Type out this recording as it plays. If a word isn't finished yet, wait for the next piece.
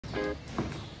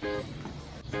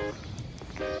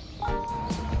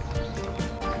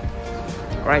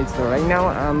Right, so right now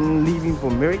I'm leaving for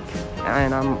Merrick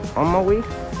and I'm on my way.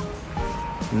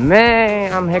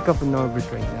 Man, I'm heck of nervous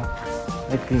right now.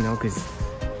 Like, you know, because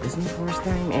this is my first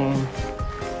time and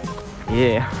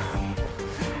yeah,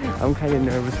 I'm kind of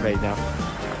nervous right now.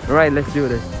 Alright, let's do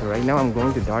this. So right now I'm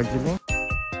going to Darjeeling.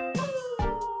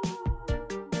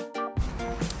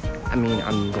 I'm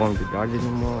going to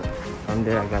Darjeeling Mall. From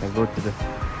there I gotta go to the,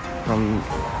 from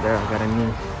there I gotta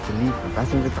need to leave a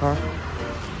passenger car.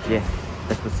 Yeah,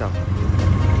 that's what's up.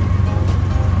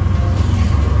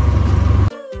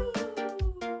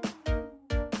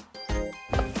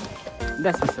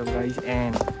 That's what's up, guys,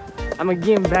 and I'm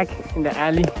again back in the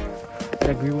alley that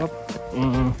I grew up.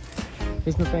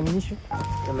 Here's my friend Nisha.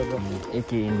 Hello, bro.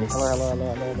 aka Miss.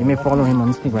 Hello. You may follow him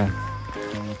on Instagram.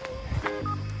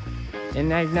 And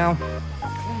right now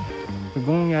we're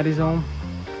going at his home,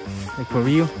 like for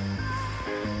real,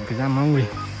 because I'm hungry.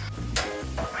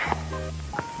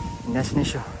 And that's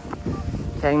Nisha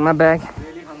carrying my bag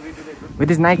with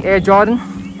his Nike Air Jordan.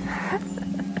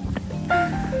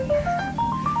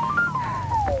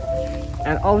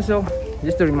 And also,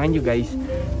 just to remind you guys,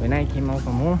 when I came out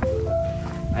from home,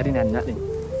 I didn't have nothing.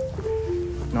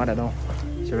 Not at all.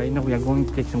 So right now we are going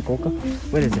to take some coca.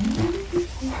 Where is it?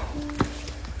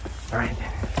 Alright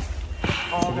then.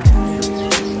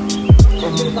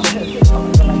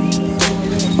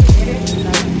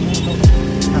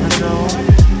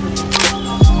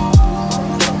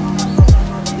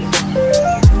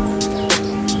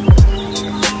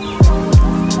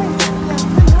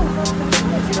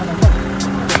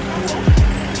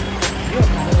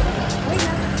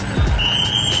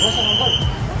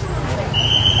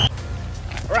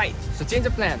 Alright, so change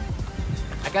of plan.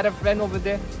 I got a friend over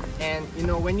there, and you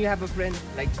know, when you have a friend,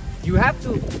 like, you have to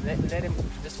let him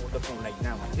just hold the phone like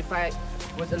now. If I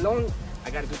was alone, I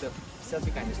gotta do the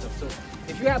selfie kind of stuff. So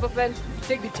if you have a friend,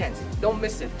 take the chance, don't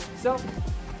miss it. So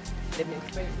let me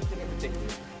explain everything.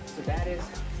 So that is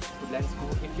the land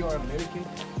school. If you're American,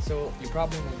 so you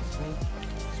probably know the school.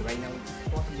 So right now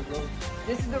we're crossing the road.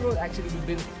 This is the road actually we've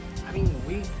been,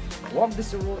 we walked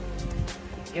this road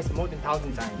I guess more than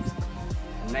 1,000 times.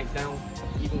 And right now,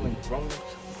 even when grown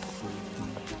ups,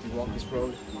 we walk this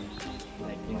road,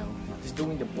 like, you know, just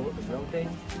doing the road thing.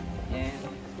 And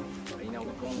right now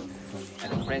we're going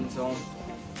at a friend's home.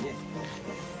 Yeah,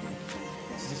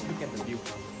 just look at the view,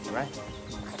 right?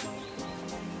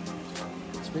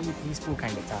 It's really peaceful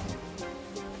kind of town.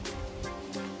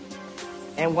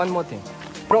 And one more thing,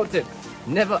 pro tip: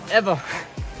 never ever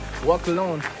walk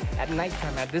alone at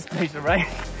nighttime at this place, alright?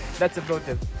 That's a pro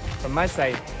tip from my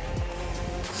side.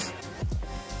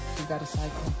 You got a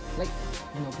cycle, like,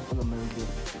 you know, people are married.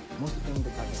 Most of them,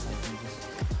 they got a cycle.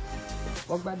 Just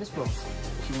walk by this road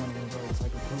if you want to enjoy the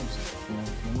cycle cruise. You know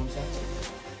what I'm saying?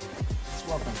 Just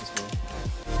walk by this road.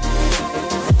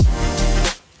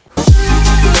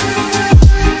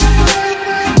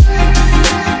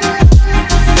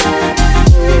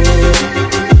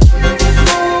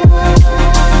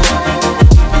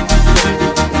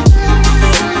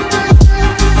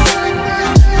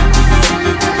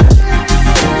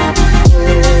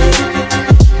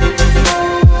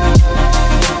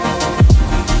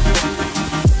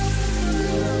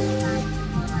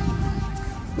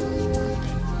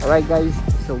 Alright guys,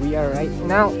 so we are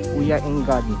in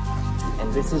garden,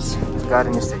 and this is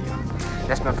garden studio.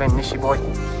 That's my friend Nishi boy.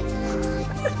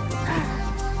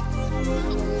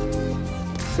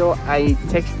 So I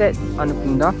texted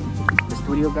Anupinda, the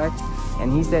studio guy,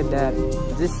 and he said that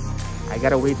I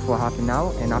gotta wait for half an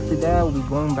hour, and after that we're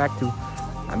going back to,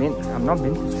 I've not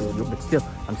been to the studio, but still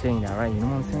I'm saying that, right? You know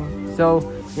what I'm saying? So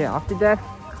yeah, after that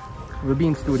we'll be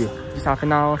in studio, just half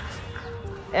an hour.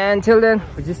 And until then,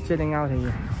 we're just chilling out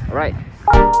here. Alright.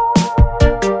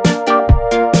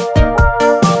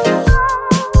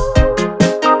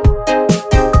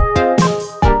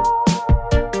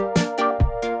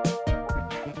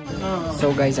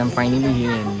 So guys, I'm finally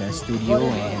here in the studio,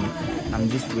 and I'm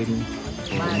just waiting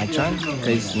for my turn,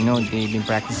 because you know, they've been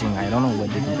practicing. I don't know what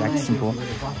they've been practicing for,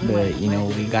 but you know,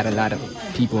 we got a lot of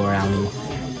people around me,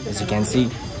 as you can see.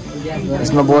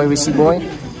 That's my boy Rishi boy,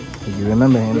 if you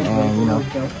remember him, and you know,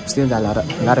 still got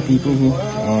a lot of people here,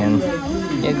 and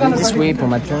yeah, just wait for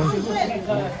my turn.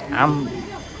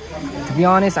 To be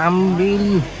honest, I'm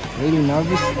really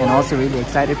nervous and also really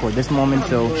excited for this moment.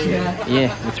 So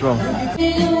yeah, let's roll.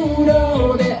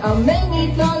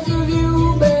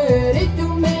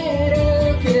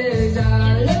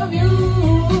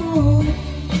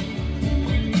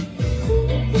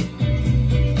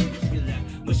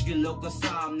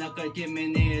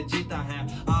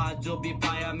 So we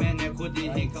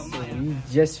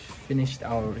just finished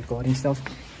our recording stuff,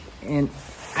 and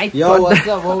Yo, what's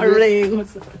up, Ray,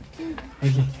 what's up?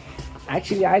 Okay.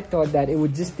 Actually, I thought that it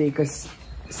would just take us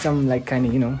some like kind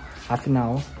of, you know, half an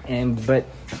hour, but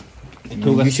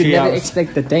you should never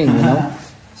expect the thing, you know.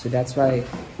 So that's why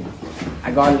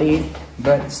I got late.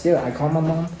 But still, I called my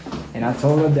mom and I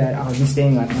told her that I'll be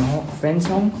staying at my friend's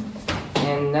home,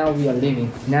 and now we are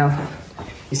leaving. Now,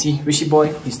 you see, Rishi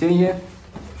boy, he's still here,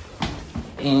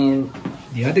 and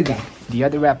the other guy, the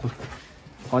other rapper,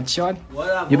 Hotshot.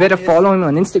 You better follow him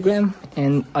on Instagram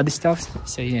and other stuff.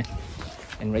 So yeah,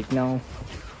 and right now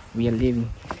we are leaving,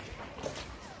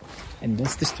 and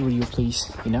that's the studio place,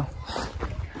 you know.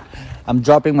 I'm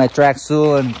dropping my track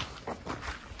soon.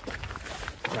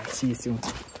 Right, see you soon.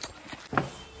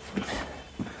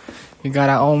 We got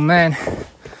our own man.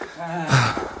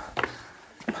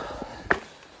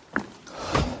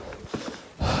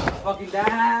 Fucking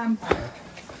damn.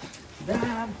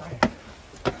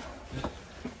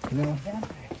 You know,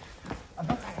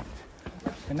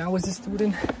 when I was a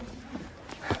student,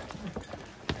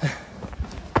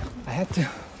 I had to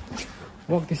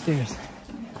walk the stairs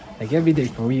like every day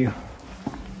for real.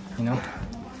 You know,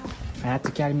 I had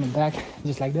to carry my bag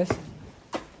just like this,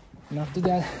 and after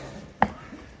that,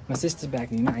 my sister's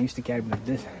bag. You know, I used to carry like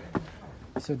this.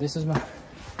 So this was my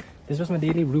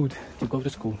daily route to go to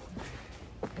school.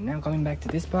 And now coming back to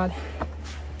this spot,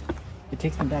 it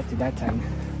takes me back to that time.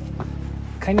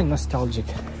 Kind of nostalgic.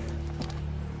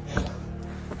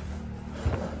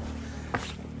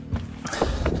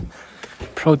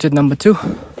 Pro tip number 2: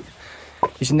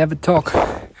 you should never talk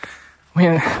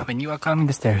when you are climbing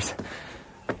the stairs.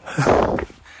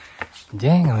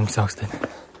 Dang, I'm exhausted.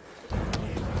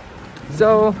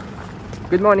 So,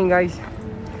 good morning, guys.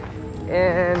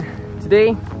 And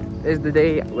today is the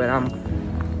day when I'm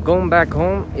going back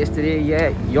home. Yesterday,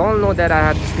 yeah, y'all know that I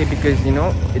had to stay because, you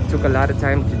know, it took a lot of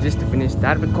time to finish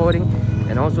that recording,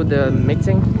 and also the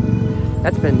mixing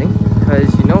that's pending,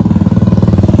 because, you know,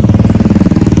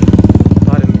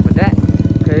 pardon me for that,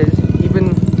 because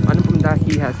even Anupam Da,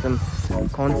 he has some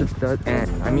concert stuff, and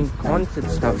concert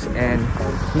stuff, and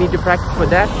we need to practice for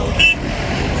that.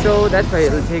 So that's why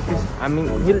it'll take us,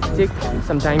 he'll take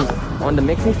some time on the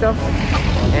mixing stuff.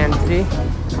 And today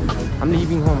I'm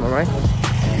leaving home, alright?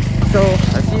 So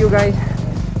I'll see you guys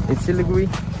in Siliguri.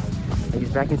 He's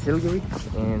back in Siliguri.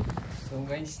 And so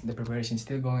guys, the preparation is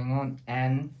still going on,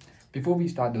 and before we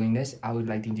start doing this, I would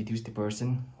like to introduce the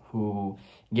person who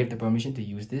gave the permission to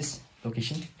use this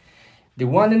location. The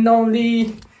one and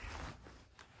only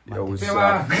Yo, what's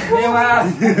up?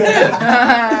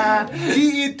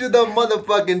 G to the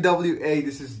motherfucking WA.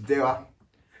 This is Deva.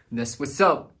 That's what's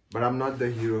up. But I'm not the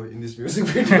hero in this music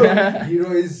video.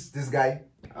 Hero is this guy.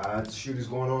 The shoot is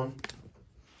going on.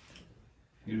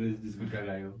 Hero is this good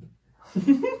guy.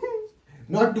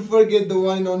 Not to forget the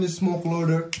one on the smoke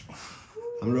loader.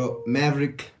 I'm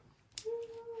Maverick.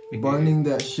 Burning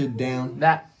that shit down.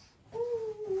 That.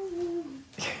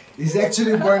 He's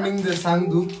actually burning the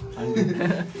sangu.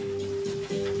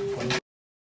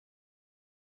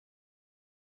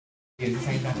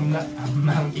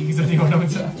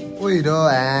 Wait,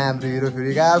 I'm the hero for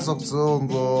you guys.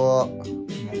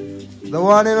 The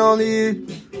one and only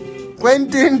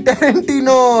Quentin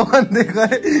Tarantino.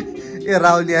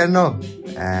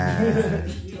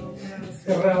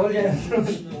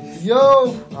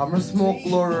 Yo, I'm a smoke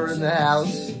loader in the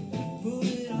house.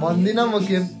 Bandina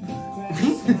Makin.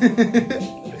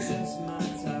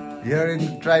 Here in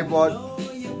the tripod.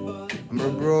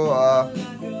 Bro,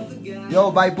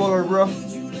 yo, bipolar bro.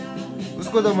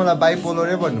 Usko to mala bipolar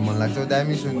e bhannu man lagcha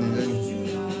dami sunincha ni.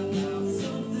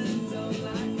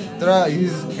 Tara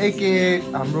he's aka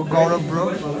hamro Gaurav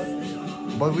bro,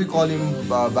 but we call him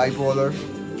bipolar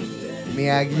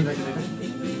Miyagi.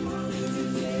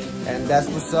 And that's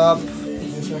what's up. You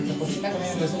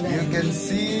can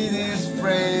see this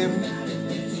frame.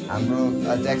 I'm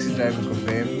a taxi driver for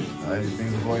frame.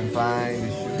 Everything's going fine.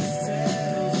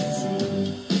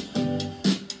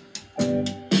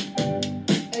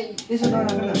 Hey, this is not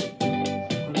gonna.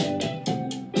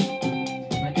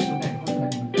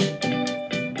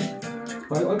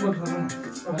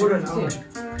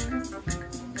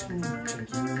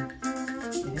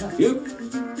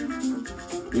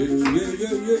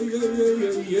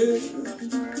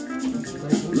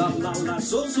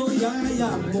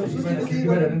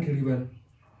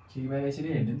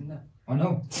 Oh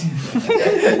no.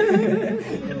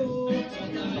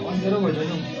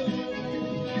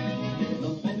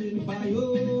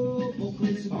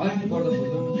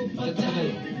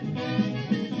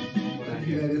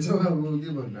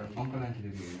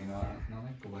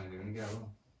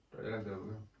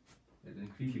 What's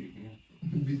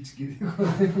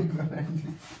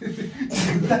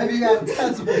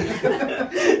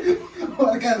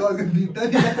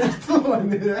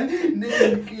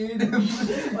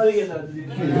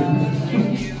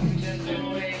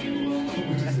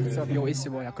up, yo, it's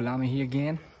your boy Akulama here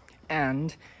again.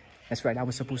 And that's right, I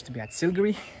was supposed to be at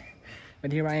Silguri,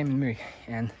 but here I am in Miri.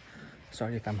 And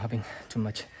sorry if I'm huffing too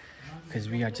much, because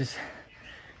we are just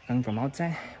coming from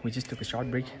outside. We just took a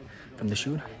short break from the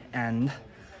shoot, and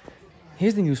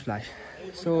here's the news flash.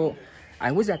 So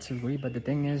I was at Silguri, but the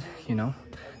thing is, you know,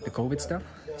 the COVID stuff.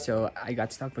 So I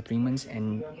got stuck for 3 months,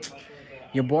 and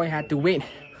your boy had to wait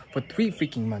for 3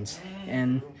 freaking months.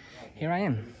 And here I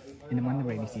am in the Monday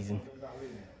rainy season.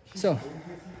 So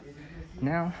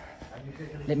now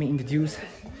let me introduce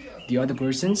the other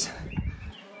persons,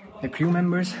 the crew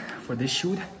members for this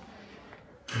shoot.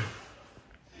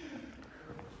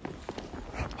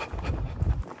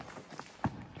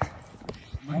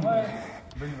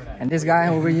 And this guy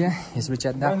over here is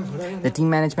Richard, the team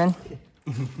management.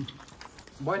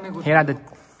 Here are the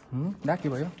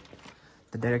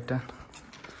director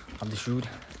of the shoot,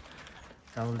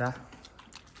 Rahul da.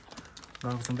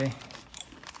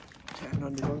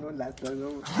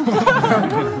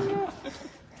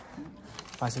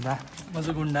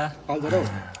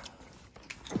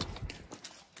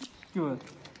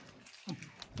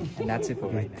 And that's it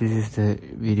for me. This is the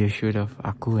video shoot of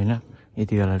Aku, you know.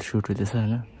 It's a shoot with this, you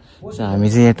know. So I'm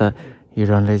easy to you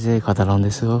don't let it cut along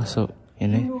this, so you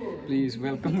know. Please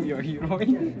welcome your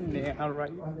heroine. Yeah,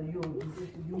 alright.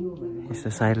 It's a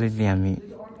silently I mean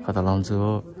cut along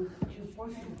so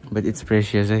but it's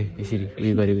precious, eh? You see,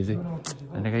 we got it,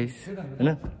 and guys, you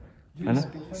know,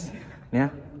 yeah.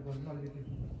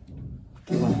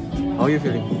 How are you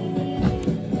feeling?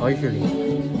 How are you feeling?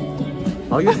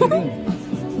 How are you feeling?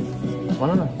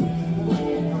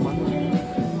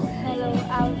 Hello,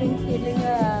 I've been feeling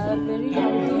very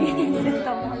hungry since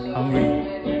the morning. Hungry?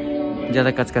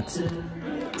 Jada cuts.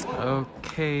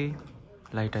 Okay,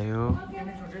 light ayo.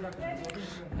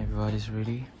 Everybody's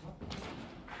ready.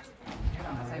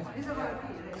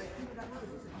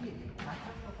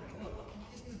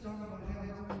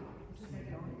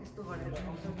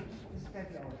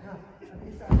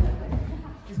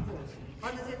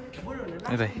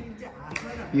 Bye.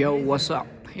 Yo, what's up?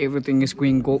 Everything is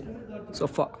going good so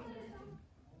far.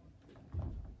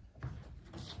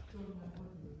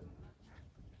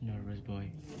 Nervous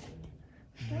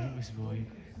boy.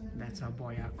 That's our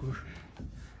boy Aku.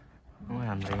 Oh,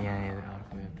 I'm doing it.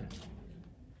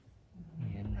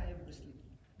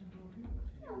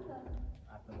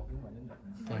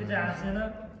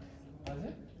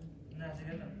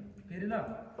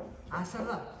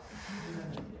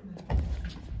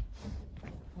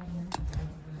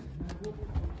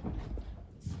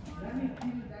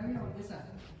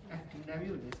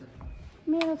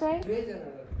 मेरो चाहिँ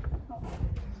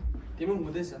तिम्रो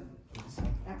हुँदैछ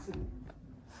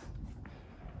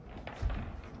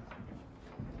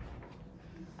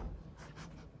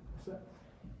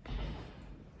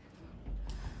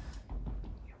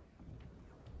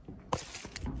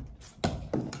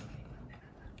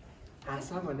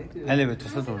Elevator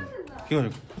서 돌.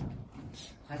 기어를.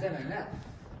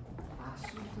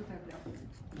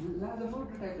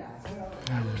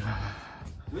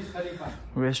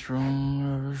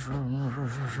 Restroom.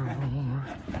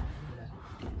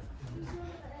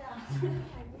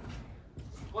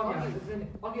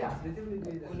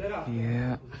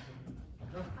 Yeah.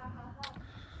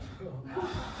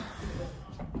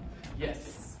 Yes.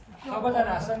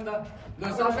 सबैजना हाँस्छ नि त ल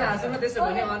सबै हाँस्छ न त्यसो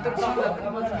भने अन्त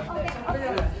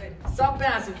सबै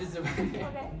हाँस्छ त्यसो भने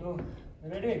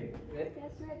रेडी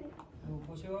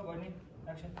पुस्यो गर्ने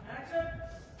एक्सन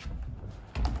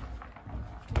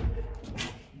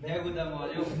ब्याग उता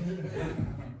मर्यो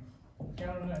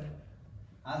क्यामेरा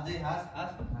हाँस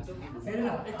फेरि ल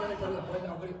एकजना पहिला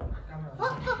अगाडि क्यामेरा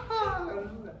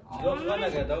जोस गर्न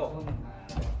गयो त हो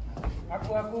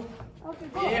आकु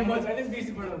ए म चाहिँ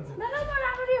बेसी बढाउँछु न म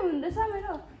राम्ररी हुँदैछ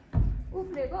मेरो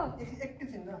उफ्रेको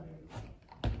एकैछिन ल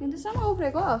हुँदैछ म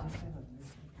उफ्रेको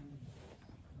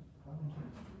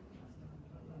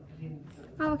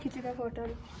अब खिचेको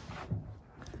फोटोहरु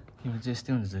तिम्रो चाहिँ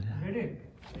यस्तै हुन्छ नि रेडी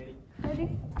रेडी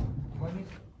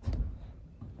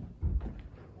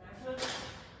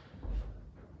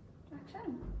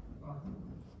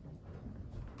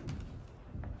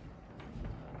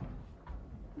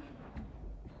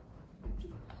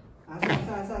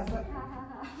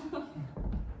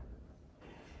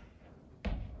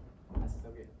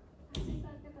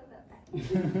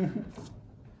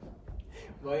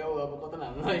गयो अब कता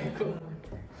लानु लागेको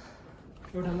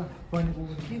एउटा ल बनेको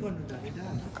के गर्नु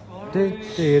त त्यही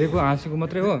त्यो हेरेको हाँसेको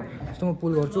मात्रै हो यस्तो म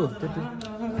पुल गर्छु त्यति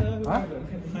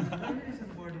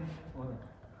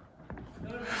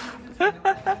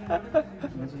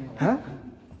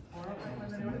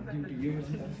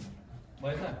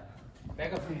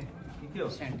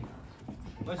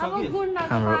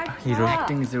हाम्रो हिरो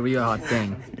Acting is a real hard thing.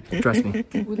 Trust me.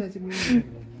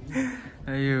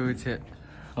 यो चाहिँ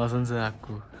हसन्छ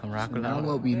आक्कु हाम्रो आक्कु Now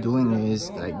what we're doing is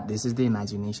like this is the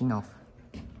imagination of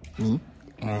me,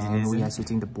 and we are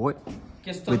switching the board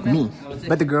with me,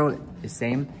 but the girl is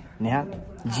same. Neha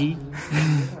G.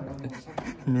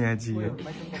 Neha ji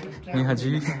Neha ji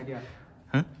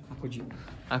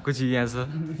आक्कु जी यहाँ छ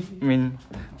main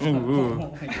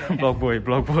block बोय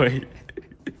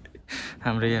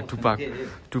हाम्रो यहाँ टुपाक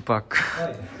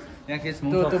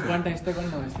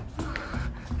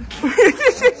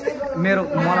मेरो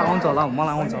मलाई आउँछ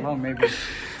होला maybe.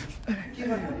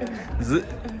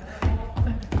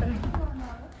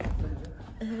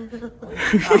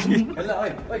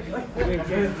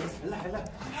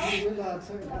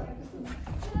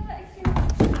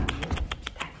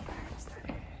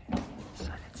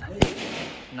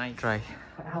 Nice try.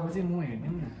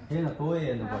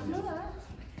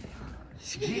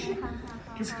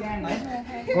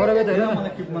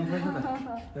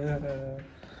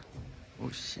 Oh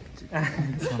shit.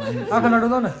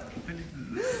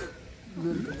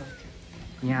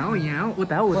 यहाँ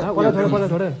उता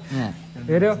थोरै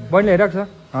हेऱ्यो बहिनीले हेरेको छ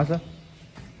हाँस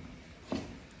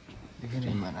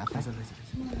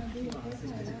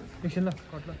एकछिन ल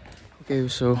Okay,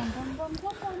 so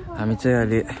हामी चाहिँ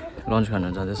अहिले लन्च गर्न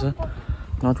जाँदैछ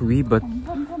not we but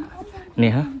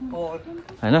Neha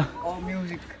Hahn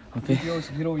okay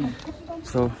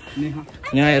so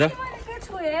Neha हेर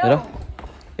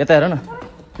यता हेर न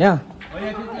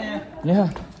Neha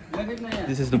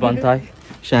this is the Bantai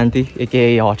Shanti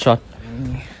aka Hotshot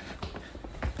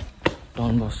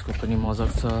Don Bosco पनि मजाक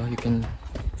छ you can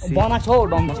see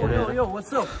Yo,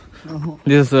 what's up?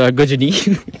 this is Gajini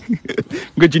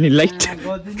Gajini light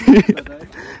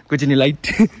Gajini light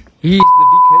he is the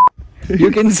dickhead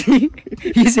you can see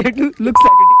his head looks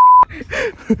like a dick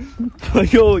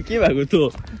yo के भएको त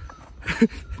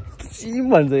SIM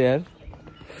भन्छ यार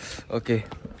okay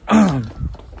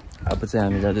अब चाहिँ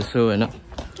हामी जाँदैछौँ हैन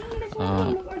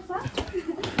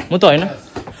म त हैन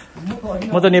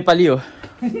म त नेपाली हो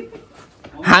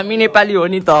हामी नेपाली हो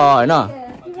नि त हैन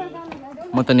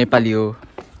म त नेपाली हो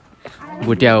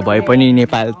भुटिया भए पनि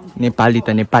नेपाली त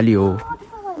नेपाली हो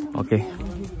okay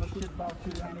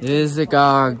This is like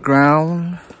our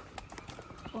ground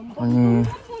अनि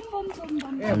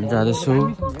हामी जाँदैछौँ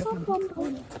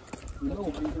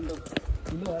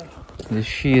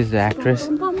she is the actress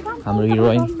हाम्रो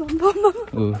heroine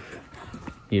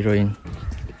heroine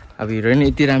अब heroine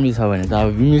यति राम्रो छ भने त अब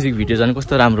म्युजिक भिडियो झन्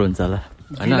कस्तो राम्रो हुन्छ होला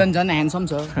Villain झन् handsome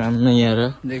छ हामी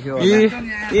यहाँ देख्यो ए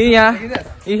यहाँ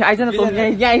आइज न त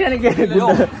यहाँ आइज न के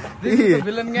This is the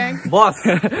villain gang. boss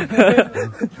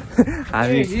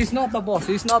Hey, he's not the boss.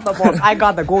 I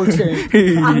got the gold chain.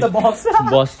 I'm the boss.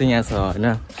 boss चाहिँ यहाँ छ हैन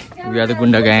we are the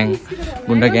गुण्डा ग्याङ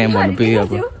भन्नु पनि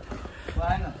अब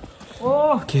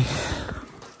ओके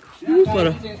पर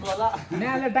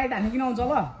नेहाले टाइट हानि किन आउँछ ल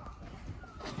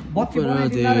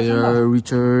they are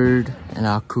Richard and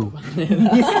Aku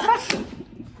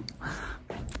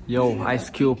yo Ice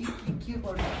Cube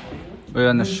we're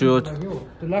on the shoot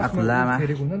Aku Lama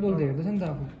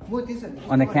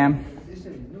on the cam.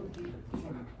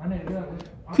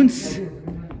 Kuns.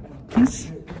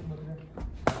 Nice.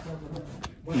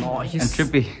 and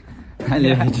Trippy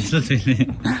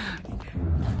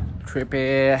Trippy.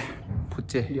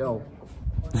 Putte. Yo.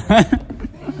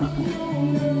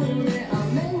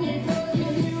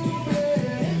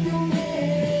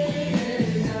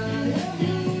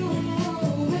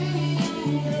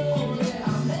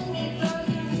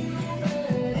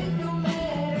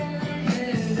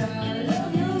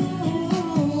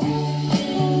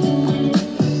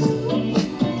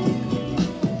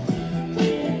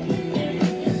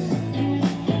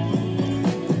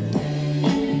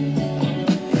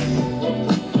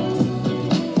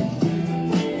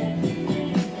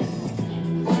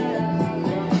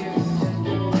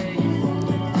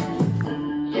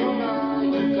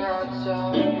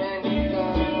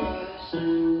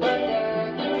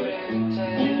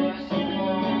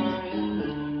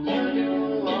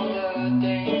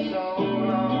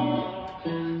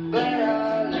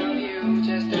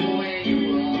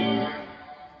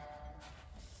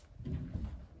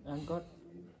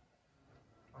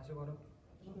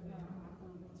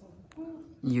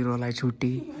 युरोलाई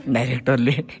छुट्टी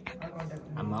डाइरेक्टरले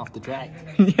I'm off the track.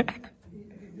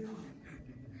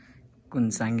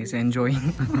 Kunsang is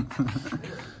enjoying.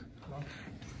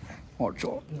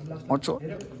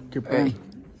 Keep going.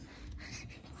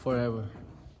 Forever.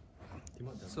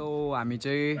 So हामी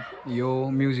चाहिँ यो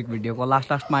music भिडियोको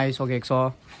लास्टमा आइसकेको छ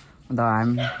अन्त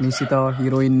हामीसित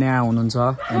heroine नयाँ हुनुहुन्छ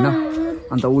हैन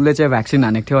अन्त उसले चाहिँ भ्याक्सिन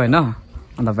हानेको थियो हैन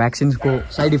अन्त भ्याक्सिनको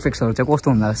साइड इफेक्ट्सहरु चाहिँ कस्तो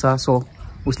हुँदो रहेछ सो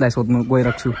उसलाई सोध्नु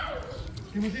गइरहेको छु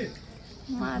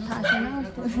मलाई थाहा छैन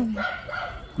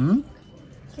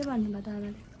के भन्नु भयो त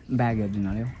ब्याग हेर्दिन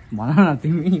अरे भन न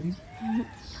तिमी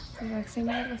भ्याक्सिन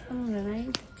कस्तो हुँदैन है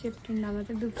चेप ठन्डामा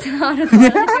चाहिँ दुख्छ अरू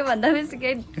के भन्दा बेसी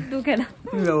केही दुखेन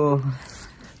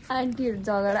आन्टीहरू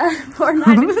झगडा पर्न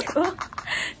आँटेको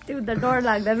त्यो त डर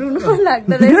लाग्दा रुनु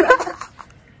लाग्दो रहेछ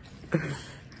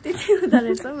त्यति हुँदो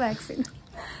रहेछ भ्याक्सिन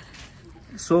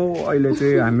सो अहिले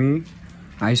चाहिँ हामी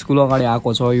हाई स्कुल अगाडि आएको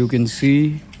छ यु क्यान सी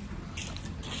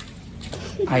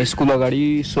हाई स्कुल अगाडि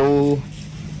सो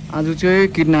आज चाहिँ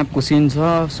किडन्यापको सिन छ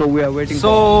सो वी आर वेटिङ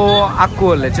सो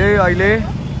आक्कुहरूले चाहिँ अहिले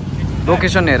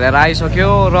लोकेसन हेरेर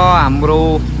आइसक्यो र हाम्रो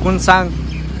Kunsang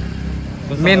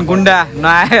main गुन्डा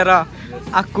नआएर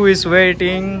आक्कु is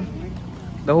waiting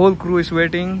the whole crew is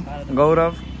waiting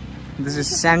Gaurav this is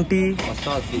Shanti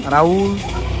Rahul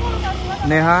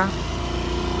Neha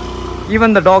even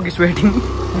the dog is waiting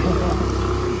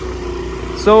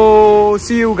so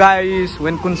see you guys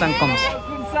when Kunsang comes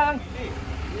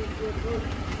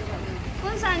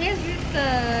Kunsang is with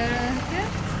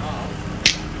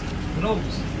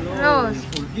Rose.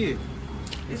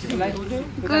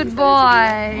 Good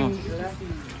boy.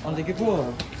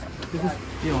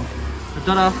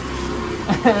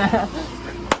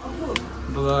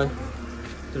 Bye-bye.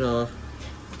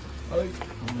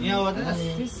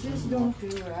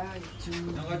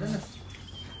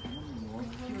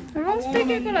 रोज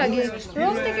टेकेको लागि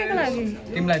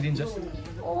तिमीलाई दिन्छ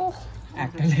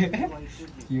एक्टरले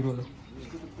हिरोले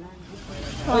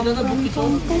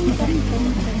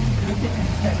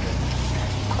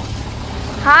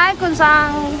high कुन्साङ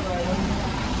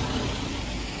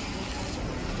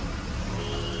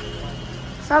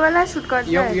सबैलाई suit गर्छ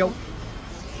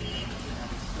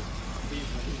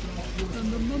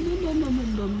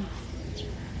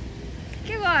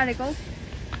के गरेको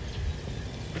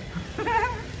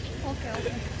Okay.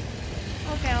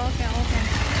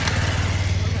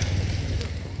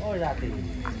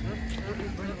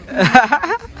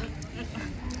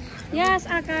 Yes,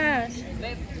 Akash.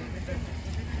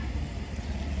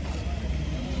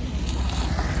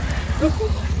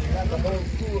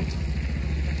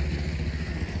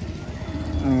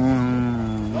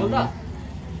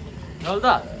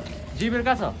 Nolda, Jiber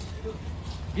ka छ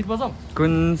गीत बजाऊ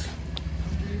Kunz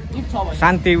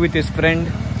Santi with his friend.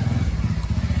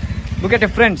 Look at your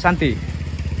friend, Santi.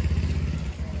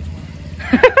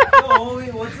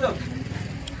 Yo, what's up?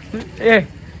 Hey.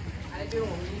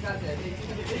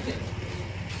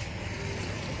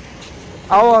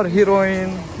 Our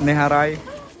heroine, Neha Rai.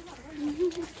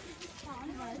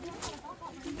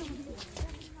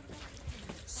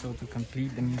 So to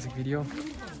complete the music video,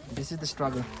 this is the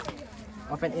struggle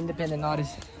of an independent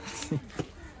artist.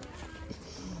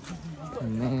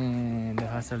 Man, the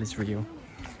hustle is real.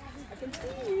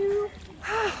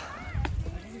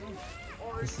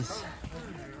 This is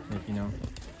like, you know,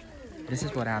 this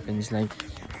is what happens like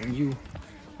when you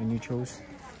chose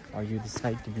or you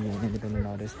decide to be an independent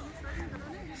artist.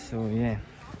 So yeah,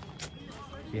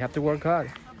 you have to work hard,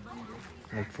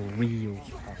 like for real.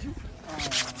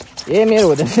 Eh, मेरो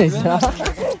हुँदैन रहेछ.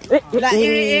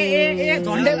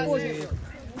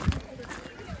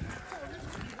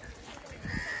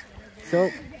 So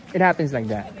it happens like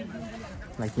that,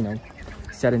 like, you know,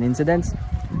 certain incidents.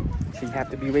 So you have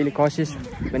to be really cautious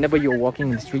whenever you're walking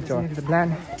in the streets or the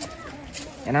plan.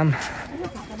 And I'm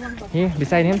here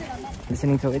beside him,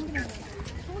 listening to it.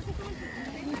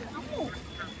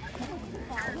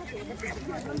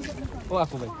 Oh,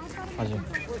 Aku bhai. हजुर.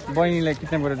 बहिनीलाई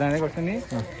kidnap गरेर जाँदै गर्छ नि.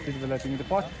 त्यतिबेला तिमी त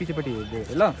पछिपटि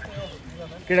हेर्दै ल.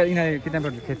 केटा यिनीहरूले किडन्याप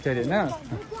गरेर खेद्छ अरे हैन.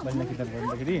 बहिनीलाई किडन्याप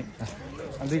गर्दाखेरि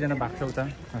दुईजना भाग्छ उता.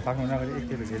 भाग्नु नगरी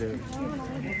एकैले घेरेर.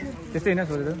 त्यस्तै हैन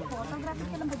सोधेर.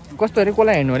 कस्तो अरे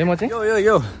कोलाई हेर्नु अरे म चाहिँ?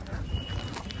 Yo.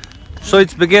 So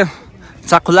it's begin.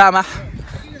 Sakulama.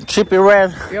 Trippy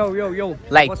red. Yo.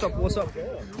 Like. What's up?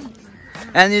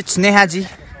 And it's Nehaji.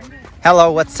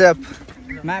 Hello, what's up?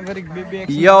 Maverick BBX.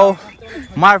 Yo.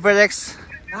 Marvelix.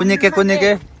 Kunike.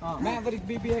 Maverick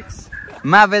BBX.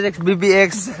 Maverick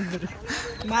BBX.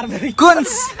 Marvelix.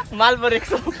 Kunz. Malverix.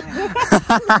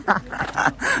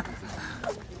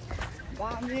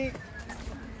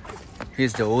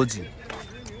 He's the OG.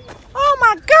 Oh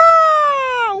my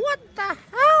god! What the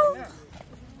hell?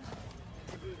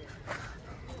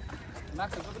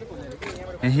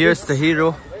 And here's the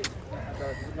hero.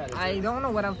 I I don't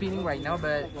know what I'm feeling right now,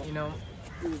 but you know,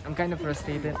 I'm kind of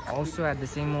frustrated. Also, at the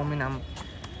same moment, I'm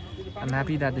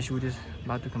happy that the shoot is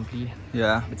about to complete.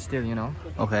 Yeah. But still, you know,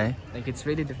 Okay. like it's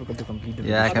really difficult to complete the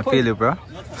Yeah, I video. can feel you, bro.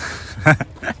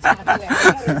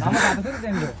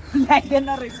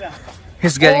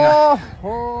 He's getting.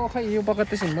 Oh, hey, you bucket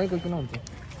this in my good.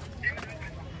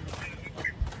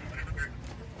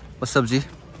 What's up, G?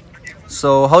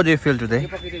 So, how do you feel today?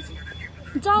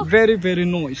 Very, very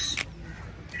nice.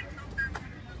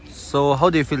 So, how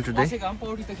do you feel today?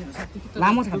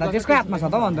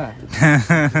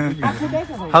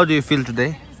 How do you feel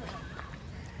today?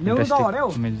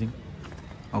 Amazing.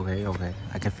 Okay, okay.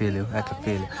 I can feel you. I can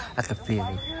feel you. I can feel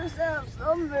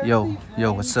you.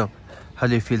 Yo, what's up? How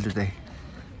do you feel today?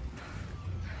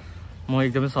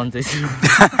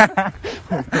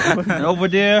 Over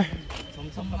there,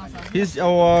 he's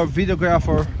our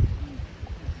videographer.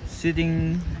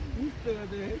 Sitting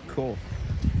cool.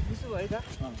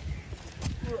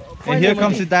 And here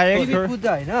comes the director.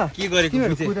 And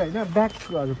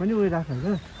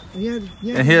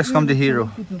here comes the hero.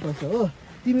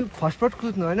 तिमी first पट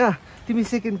कुद्नु हैन तिमी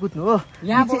second कुद्नु हो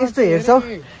यहाँ यस्तो हेर्छौ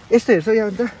यहाँ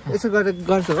अन्त यसो गरेर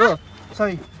गर्छौ हो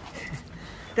सरी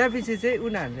त्यसपछि चाहिँ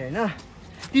उनीहरूले हैन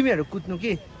तिमीहरू कुद्नु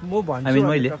कि म भन्छु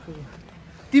मैले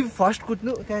तिमी फर्स्ट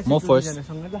कुद्नु म first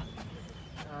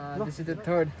This is the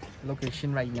third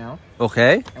location right now.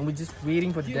 Okay. And we're just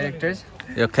waiting for the directors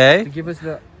Okay. to give us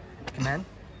the command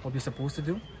what we're supposed to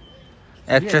do.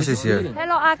 Actress is here.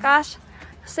 Hello, Akash.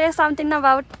 Say something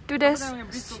about today's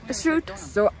shoot.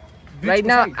 So, right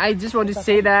now, I just want to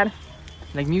say that,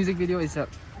 like, music video is a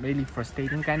really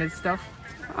frustrating kind of stuff.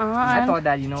 I thought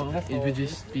that, you know, it would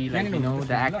just be like, you know,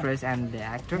 the actress and the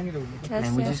actor,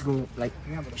 and we just go like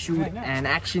shoot and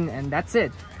action and that's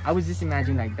it. I was just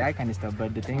imagining like that kind of stuff,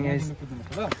 but the thing is,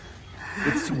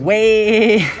 it's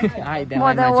way higher than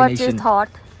more my than what you imagination. thought.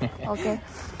 Okay.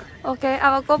 Okay,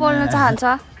 अब को बोल्न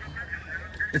चाहन्छ?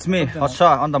 It's me, Harsha,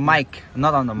 on the mic,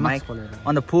 not on the mic,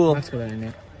 on the pool.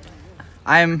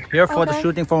 I'm here for the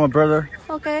shooting for my brother.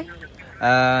 Okay.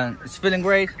 It's feeling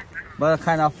great, but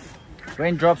kind of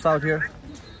raindrops out here.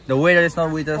 The weather is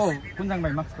not with us.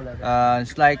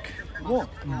 It's like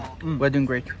we're doing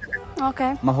great.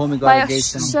 Okay. My homie got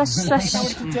engaged.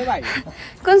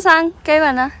 Kunsang, केही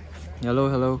भन?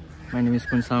 Hello. My name is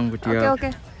Kunsang Bhutia.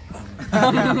 Okay.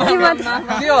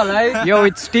 Yo,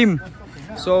 it's Tim.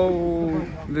 So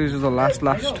this is the last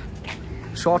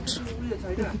shot.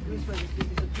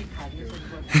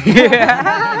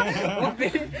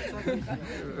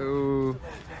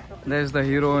 There's the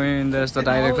heroine, there's the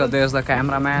director, there's the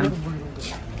cameraman,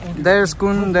 there's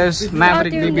Kun, there's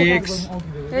Maverick DBX,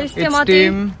 Here's it's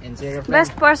Tim.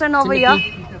 Best person over here.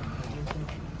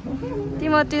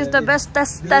 Timothy is the best.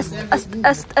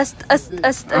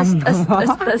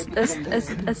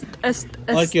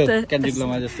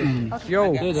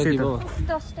 Yo,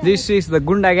 this is the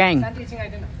Gunda gang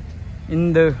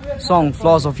in the song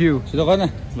Flaws of You.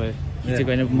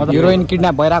 Heroine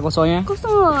kidnap भइराको छ यहाँ.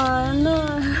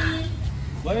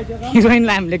 Heroine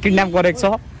हामीले kidnap गरेको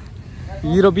छ.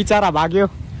 Hero बिचारा भाग्यो.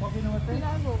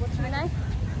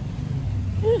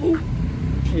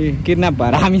 ए kidnap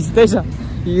भएर हामी सिधै छ.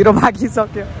 Hero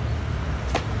भागिसक्यो.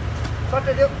 कट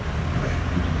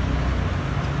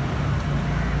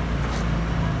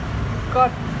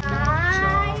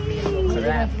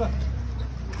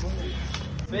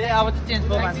फेरि अब चाहिँ चेन्ज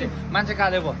भयो मान्छे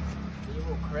काले भयो.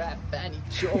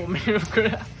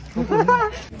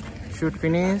 Shoot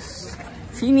finished.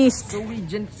 So we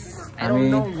just, I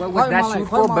don't know what was that shoot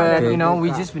for, but you know,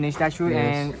 we just finished that shoot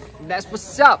and that's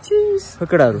what's up.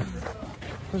 Hookadaru.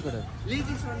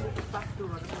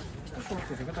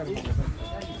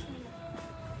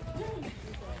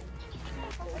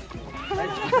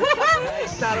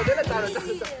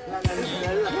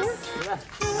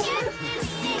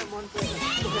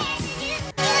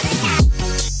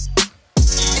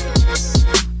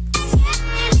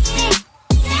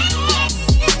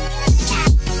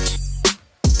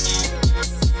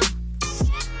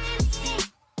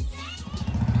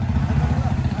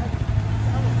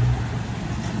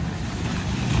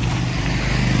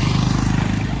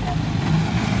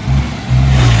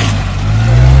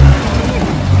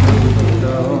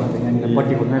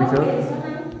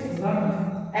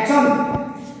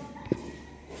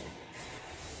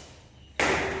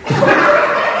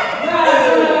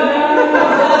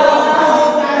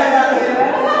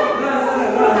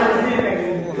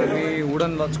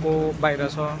 Wooden lots go by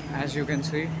as you can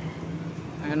see,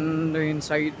 and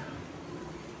inside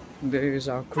there is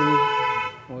our crew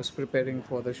who is preparing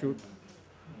for the shoot.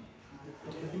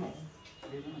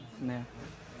 Yeah,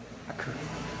 our crew.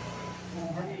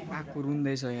 आको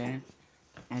रुन्दैछ यहाँ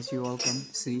as you all can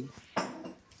see.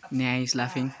 Nya is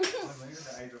laughing.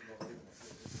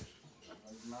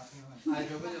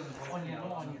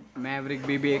 Maverick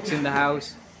BBX in the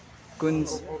house.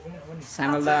 Kunz,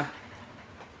 Samalda.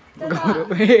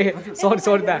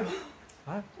 Sorry da.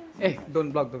 Hey,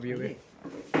 don't block the view.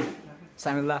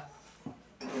 Samalda.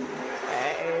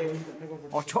 Hey.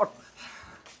 Oh, shot.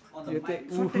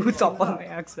 चप्पल नै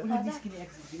आएको छ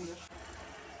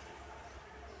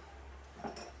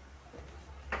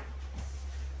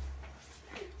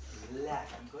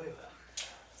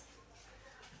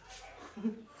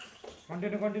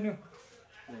Continue.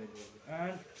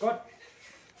 And cut.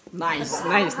 Nice.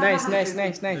 That was nice.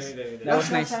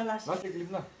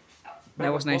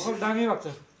 That was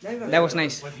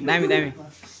nice. Dami.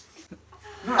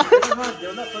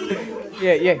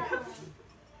 Yeah.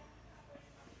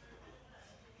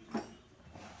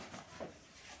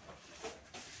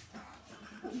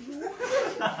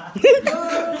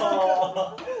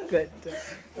 Good.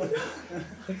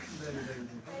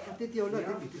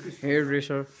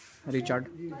 Hairdresser Richard.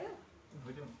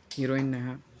 Heroine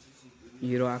Neha.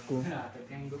 Hero Aku.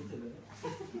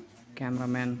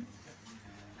 Cameraman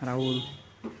Rahul.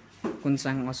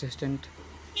 Kunsang assistant.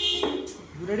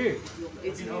 You ready?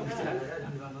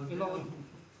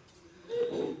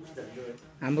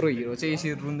 हाम्रो हिरो चाहिँ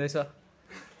यसरी रुन्दैछ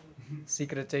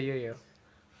secrete चाहिँ यही हो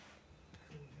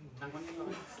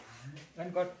And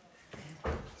cut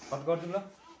गर्दिनु ल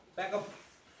back up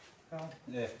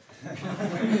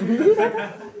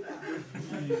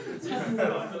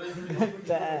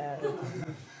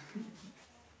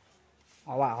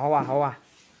हावा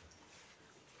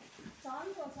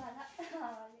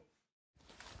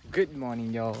Good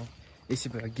morning, y'all. It's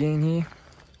your boy again here,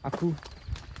 Aku,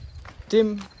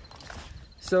 Tim.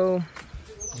 So,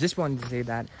 just wanted to say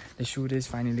that the shoot is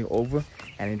finally over,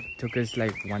 and it took us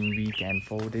like 1 week and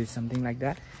 4 days, something like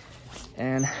that.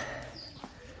 And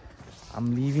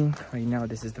I'm leaving right now.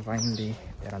 This is the final day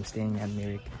that I'm staying at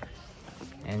Merrick.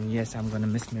 And yes, I'm gonna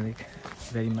miss Merrick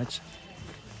very much.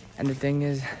 And the thing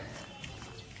is,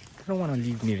 I don't want to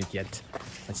leave Merrick yet,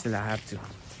 but still I have to,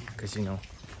 because you know,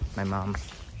 my mom,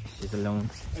 she's alone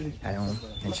at home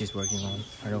and she's working on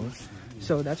her own.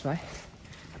 So that's why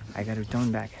I gotta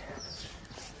return back.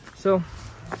 So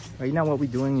right now what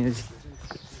we're doing is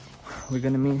we're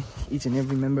gonna meet each and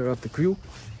every member of the crew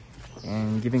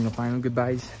and giving a final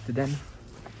goodbyes to them,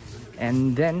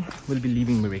 and then we'll be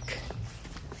leaving Merrick.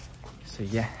 So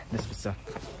yeah, that's what's up.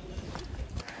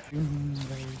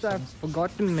 So I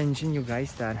forgot to mention you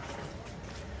guys that,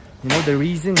 you know, the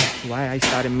reason why I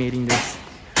started making this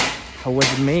How Was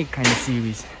It Made kind of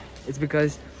series, it's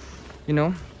because, you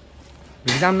know,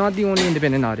 because I'm not the only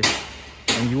independent artist,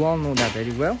 and you all know that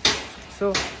very well.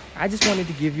 So I just wanted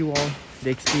to give you all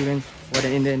the experience what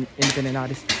an independent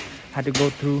artist had to go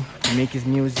through to make his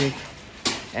music,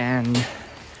 and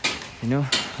you know,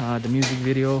 the music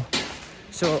video.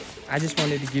 So I just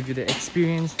wanted to give you the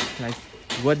experience, like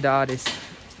what the artist,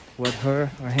 what her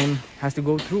or him has to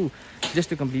go through just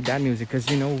to complete that music. Because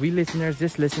you know, we listeners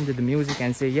just listen to the music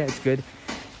and say yeah, it's good,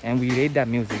 and we rate that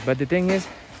music. But the thing is,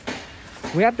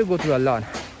 we have to go through a lot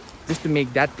just to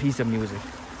make that piece of music.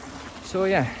 So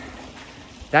yeah,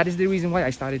 that is the reason why I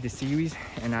started this series,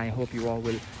 and I hope you all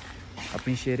will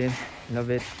appreciate it, love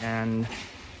it, and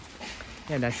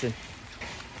yeah, that's it.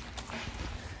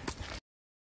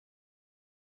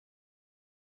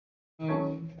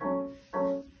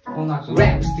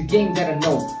 Rap's the game that I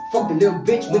know. Fuck the little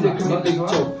bitch with the comedic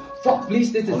joke. Fuck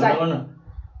please, this is like.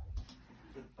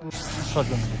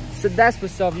 So that's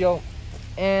what's up, yo.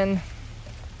 And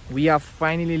we are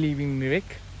finally leaving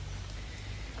Merrick.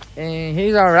 And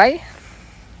he's alright.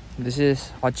 This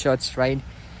is Hot Shots ride.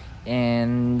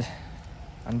 And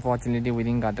unfortunately we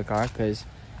didn't got the car, because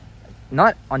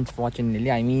not unfortunately,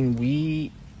 I mean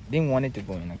we didn't want it to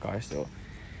go in a car, so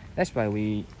that's why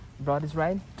we brought this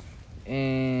ride.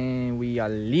 And we are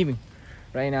leaving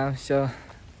right now, so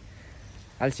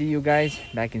I'll see you guys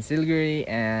back in Siliguri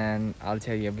and I'll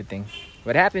tell you everything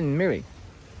what happened in Merrick.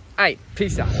 Alright,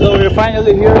 peace out. So we're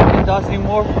finally here in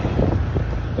Taslimore.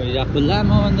 We have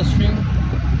Lama on the string.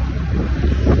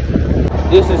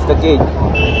 This is the gate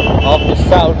of the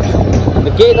south.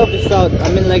 The gate of the south, I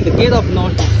mean like the gate of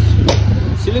north.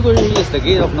 Siliguri is the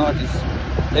gate of north.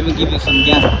 Let me give you some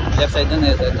gyan. Left side then.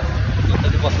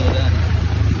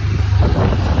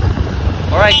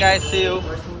 Alright guys, see you.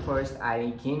 First thing first,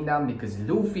 I came down because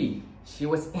Luffy, she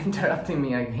was interrupting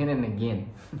me again and again.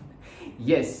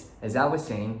 Yes, as I was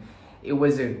saying, it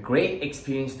was a great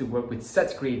experience to work with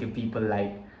such creative people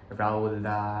like Rahul,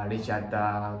 Richard,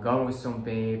 Gaurav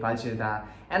Sumpe, Palchirda,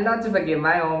 and not to forget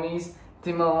my homies,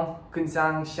 Timo,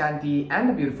 Kunsang, Shanti, and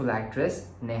the beautiful actress,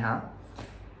 Neha.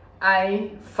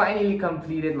 I finally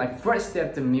completed my first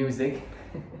step to music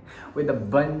with a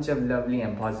bunch of lovely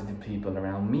and positive people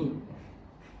around me.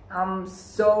 I'm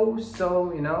so,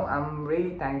 you know, I'm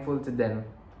really thankful to them.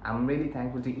 I'm really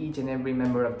thankful to each and every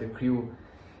member of the crew,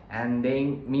 and they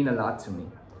mean a lot to me,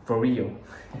 for real.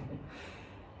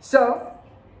 So,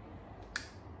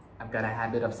 I've got a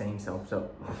habit of saying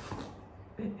so.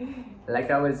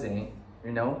 Like I was saying,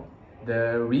 you know,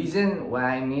 the reason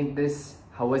why I made this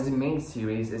How Was It Made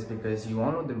series is because you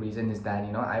all know the reason is that,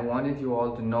 you know, I wanted you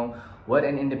all to know what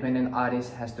an independent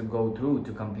artist has to go through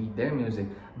to complete their music.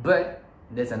 But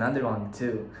there's another one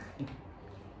too.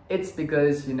 It's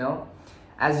because, you know,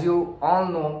 as you all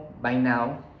know by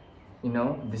now, you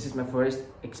know, this is my first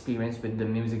experience with the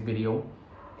music video,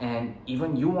 and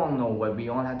even you all know what we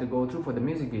all had to go through for the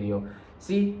music video.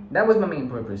 See, that was my main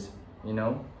purpose, you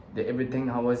know, the Everything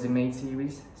How Was It Made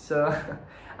series. So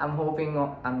I'm hoping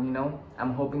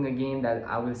again that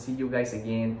I will see you guys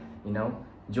again, you know,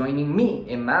 joining me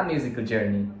in my musical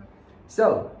journey.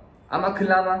 So I'm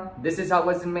Akulama, this is How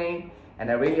Was It Made, and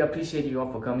I really appreciate you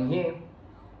all for coming here.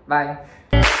 Bye.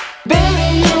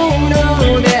 Baby, you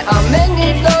know there are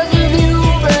many flaws